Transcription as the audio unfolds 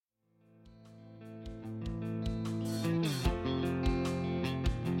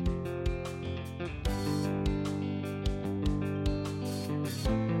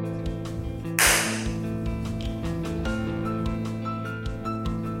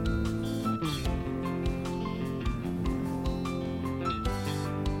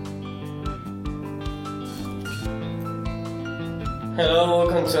Hello,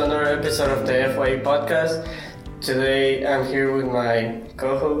 welcome to another episode of the FYE podcast. Today I'm here with my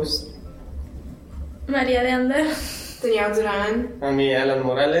co-host, Maria Leander, Danielle Duran, and me, Alan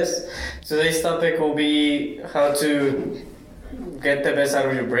Morales. Today's topic will be how to get the best out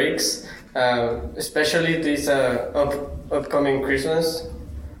of your breaks, especially this upcoming Christmas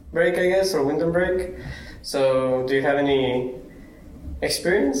break, I guess, or winter break. So, do you have any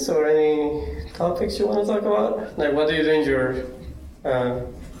experience or any topics you want to talk about? Like, what do you do in your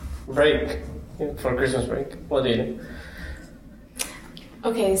break for Christmas break? What do you do?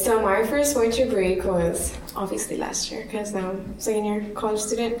 Okay, so my first winter break was obviously last year because now I'm a second year college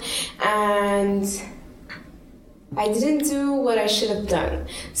student, and I didn't do what I should have done.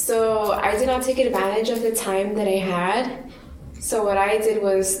 So I did not take advantage of the time that I had. So what I did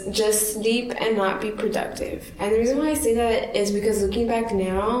was just sleep and not be productive. And the reason why I say that is because looking back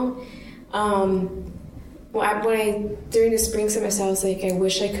now, during the spring semester, I was like, I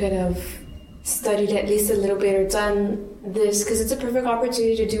wish I could have studied at least a little bit or done this, because it's a perfect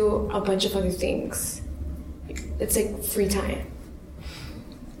opportunity to do a bunch of other things. It's like free time.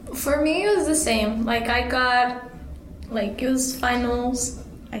 For me, it was the same. It was finals.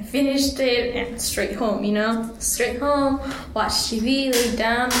 I finished it and straight home, Straight home, watched TV, laid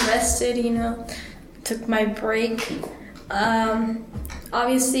down, rested, Took my break.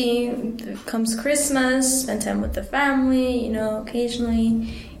 Obviously, comes Christmas, spend time with the family,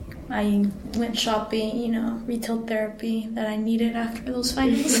 occasionally. I went shopping, retail therapy that I needed after those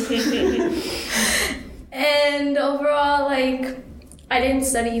finals. And overall, I didn't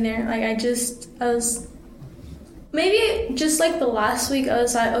study either. Maybe just the last week, I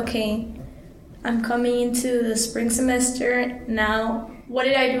was like, okay, I'm coming into the spring semester. Now, what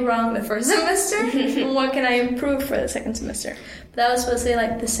did I do wrong the first semester? And what can I improve for the second semester? But that was supposed to be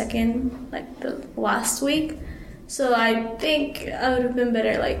the last week. So I think I would have been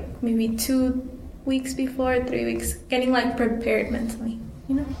better maybe 2 weeks before, 3 weeks, getting prepared mentally,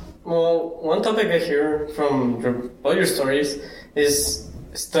 Well, one topic I hear from all your stories is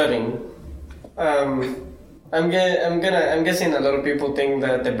studying. I'm guessing a lot of people think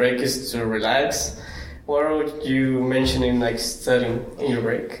that the break is to relax. What are you mentioning studying in your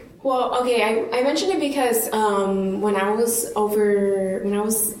break? Well, okay, I mentioned it because when I was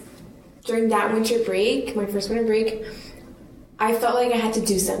during that winter break, my first winter break, I felt like I had to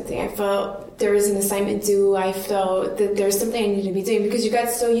do something. I felt there was an assignment due. I felt that there was something I needed to be doing because you got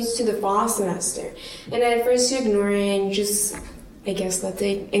so used to the fall semester. And at first you ignore it and you just, I guess, let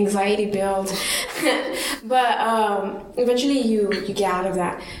the anxiety build. But eventually you get out of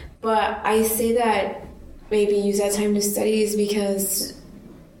that. But I say that maybe use that time to study is because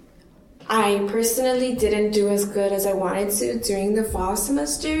I personally didn't do as good as I wanted to during the fall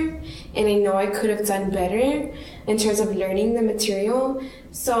semester, and I know I could have done better in terms of learning the material.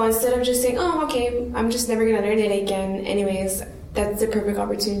 So instead of just saying, oh, okay, I'm just never going to learn it again anyways, that's the perfect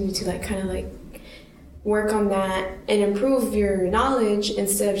opportunity to work on that and improve your knowledge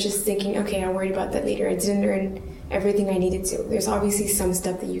instead of just thinking, okay, I'll worry about that later. I didn't learn everything I needed to. There's obviously some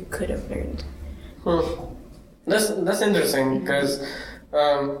stuff that you could have learned. That's interesting because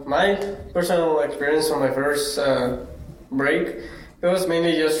my personal experience on my first break, it was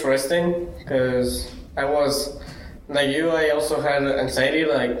mainly just resting because I was like you. I also had anxiety.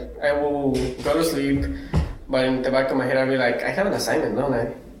 I will go to sleep, but in the back of my head I'll be like, I have an assignment, don't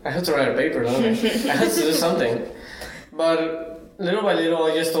I? I have to write a paper, don't I? I have to do something. But little by little,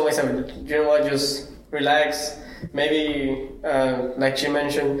 I just told myself, you know what, just relax. Maybe, like she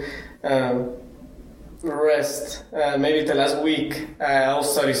mentioned, rest. Maybe the last week I'll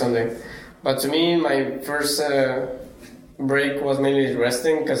study something. But to me, my first break was mainly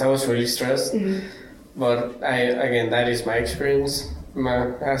resting because I was really stressed. Mm-hmm. But that is my experience.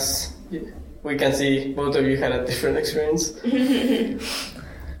 As we can see, both of you had a different experience.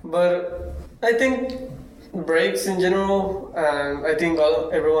 But I think breaks in general, I think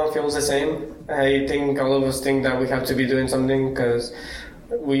everyone feels the same. I think all of us think that we have to be doing something because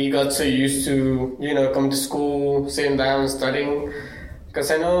we got so used to, come to school, sitting down, studying. Because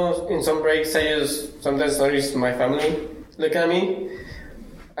I know in some breaks I just sometimes notice my family look at me,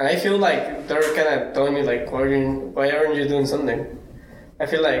 and I feel like they're kind of telling me why aren't you doing something? I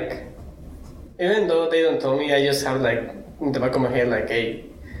feel like even though they don't tell me, I just have in the back of my head hey,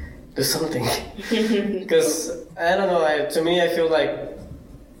 do something. Because I don't know, to me I feel like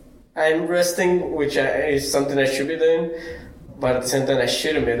I'm resting, which is something I should be doing, but at the same time I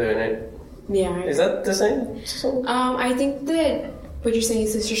shouldn't be doing it. Yeah. Is that the same? So? I think that what you're saying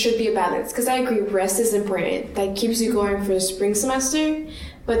is there should be a balance, because I agree rest is important. That keeps you going for the spring semester,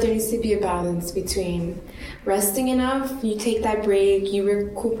 but there needs to be a balance between resting enough, you take that break, you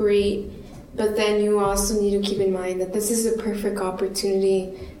recuperate, but then you also need to keep in mind that this is a perfect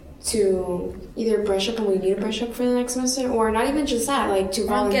opportunity to either brush up on what you need to brush up for the next semester, or not even just that, like to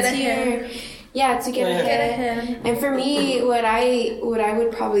volunteer. Get ahead. Yeah, to get ahead. And for me, what I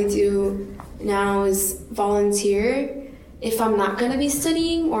would probably do now is volunteer if I'm not going to be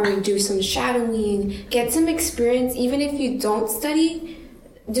studying, or do some shadowing, get some experience. Even if you don't study,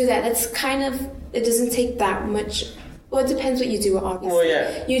 do that. That's kind of, it doesn't take that much. Well, it depends what you do, obviously. Well,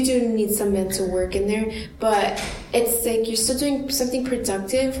 yeah. You do need some mental work in there, but it's like you're still doing something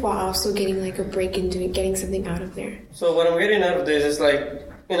productive while also getting like a break and getting something out of there. So what I'm getting out of this is like,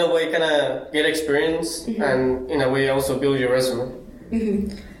 in a way, kind of get experience, and in a way also build your resume.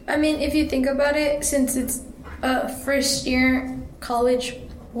 Mm-hmm. I mean, if you think about it, since it's first year college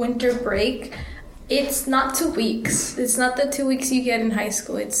winter break, it's not 2 weeks. It's not the 2 weeks you get in high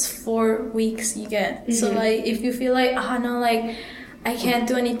school. It's 4 weeks you get. Mm-hmm. So like, if you feel like, no, like I can't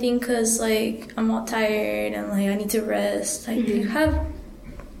do anything because like I'm all tired and like I need to rest, like you have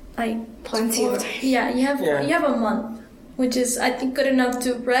like plenty of time. Yeah, you have a month, which is I think good enough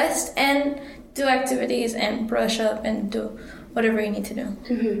to rest and do activities and brush up and do whatever you need to do.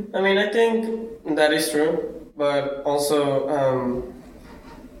 Mm-hmm. I mean, I think that is true. But also,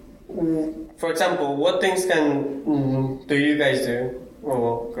 for example, what things do you guys do?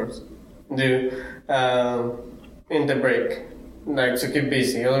 Well, of course, do in the break, like to keep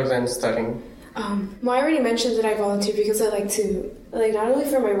busy other than studying? Well, I already mentioned that I volunteer because I like to, like, not only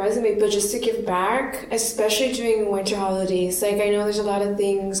for my resume, but just to give back, especially during winter holidays. Like, I know there's a lot of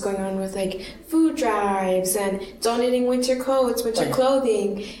things going on with, like, food drives and donating winter coats, winter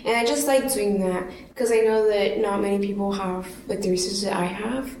clothing. And I just like doing that because I know that not many people have, like, the resources that I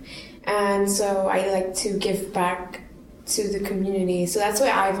have. And so I like to give back to the community. So that's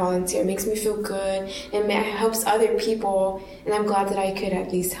why I volunteer. It makes me feel good and it helps other people, and I'm glad that I could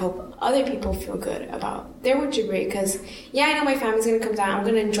at least help other people feel good about their winter break, because I know my family's gonna come down, I'm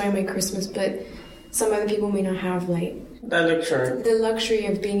gonna enjoy my Christmas, but some other people may not have like the luxury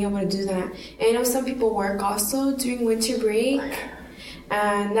of being able to do that. And I know some people work also during winter break.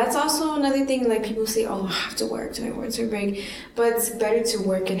 And that's also another thing, like people say, I have to work during winter break. But it's better to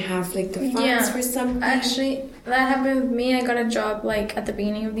work and have like the funds for something. Actually, that happened with me. I got a job like at the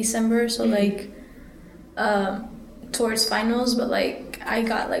beginning of December, so like towards finals, but like I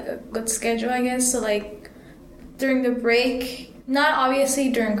got like a good schedule, I guess. So like during the break, not obviously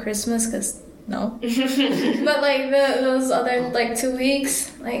during Christmas, because no. But like those other like 2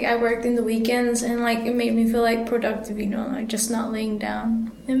 weeks, like I worked in the weekends, and like it made me feel like productive, like just not laying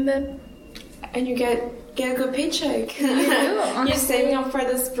down in bed. And you get a good paycheck. You do, You're saving up for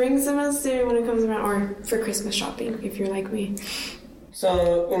the spring semester when it comes around, or for Christmas shopping if you're like me.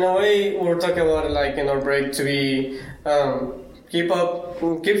 So in a way, we're talking about like in our break to be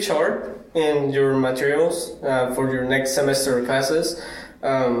keep sharp in your materials for your next semester classes.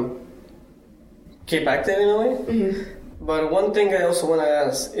 Keep active in a way. Mm-hmm. But one thing I also want to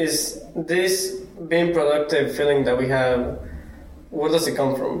ask is this being productive feeling that we have, where does it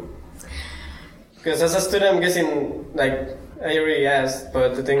come from? Because as a student, I'm guessing, like I already asked,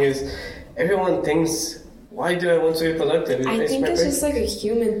 but the thing is, everyone thinks, why do I want to be productive? I think it's just like a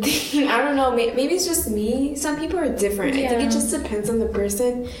human thing. I don't know, maybe it's just me. Some people are different. I think it just depends on the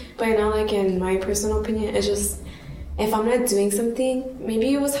person. But I know, like in my personal opinion, it's just, if I'm not doing something,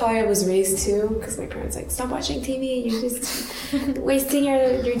 maybe it was how I was raised too, because my parents like, stop watching TV, you're just wasting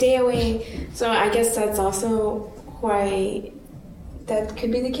your day away. So I guess that's also why that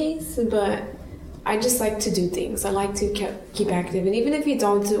could be the case. But I just like to do things. I like to keep active. And even if you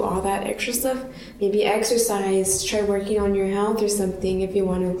don't do all that extra stuff, maybe exercise, try working on your health or something if you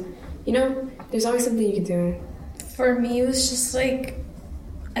want to, there's always something you can do. For me, it was just like,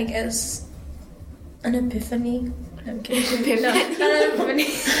 I guess, an epiphany. I'm kidding. No, not an epiphany.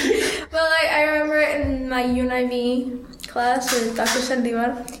 But like, I remember in my UNIV class with Dr.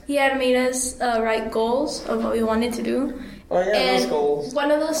 Saldivar, he had made us write goals of what we wanted to do. Oh yeah, and those goals.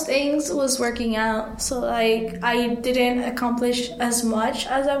 One of those things was working out. So like I didn't accomplish as much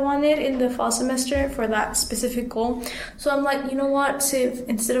as I wanted in the fall semester for that specific goal. So I'm like, you know what? So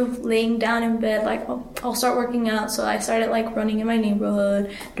instead of laying down in bed, like I'll start working out. So I started like running in my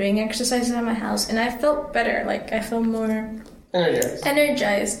neighborhood, doing exercises at my house, and I felt better. Like I felt more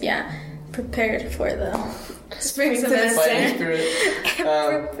energized. Yeah, prepared for the spring semester.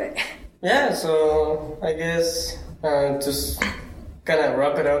 Yeah. So I guess. Just kind of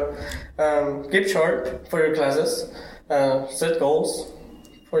wrap it up. Keep sharp for your classes. Set goals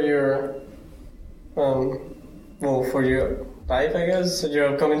for your for your life, I guess, your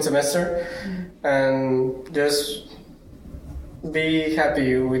upcoming semester, and just be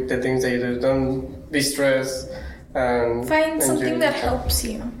happy with the things that you do. Don't be stressed. And Find something that enjoy. helps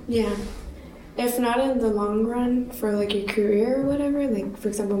you. Yeah. If not in the long run for like your career or whatever, like for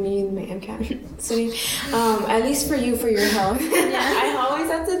example me in my MCAT studying, at least for you, for your health. I always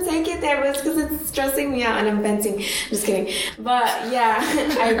have to take it there because it's stressing me out and I'm venting. Just kidding. But yeah,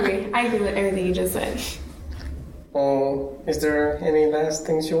 I agree. I agree with everything you just said. Is there any last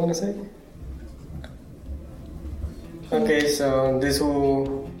things you want to say? Okay, so this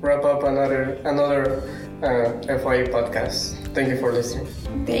will wrap up another FYE podcast. Thank you for listening.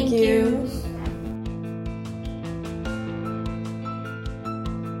 Thank you.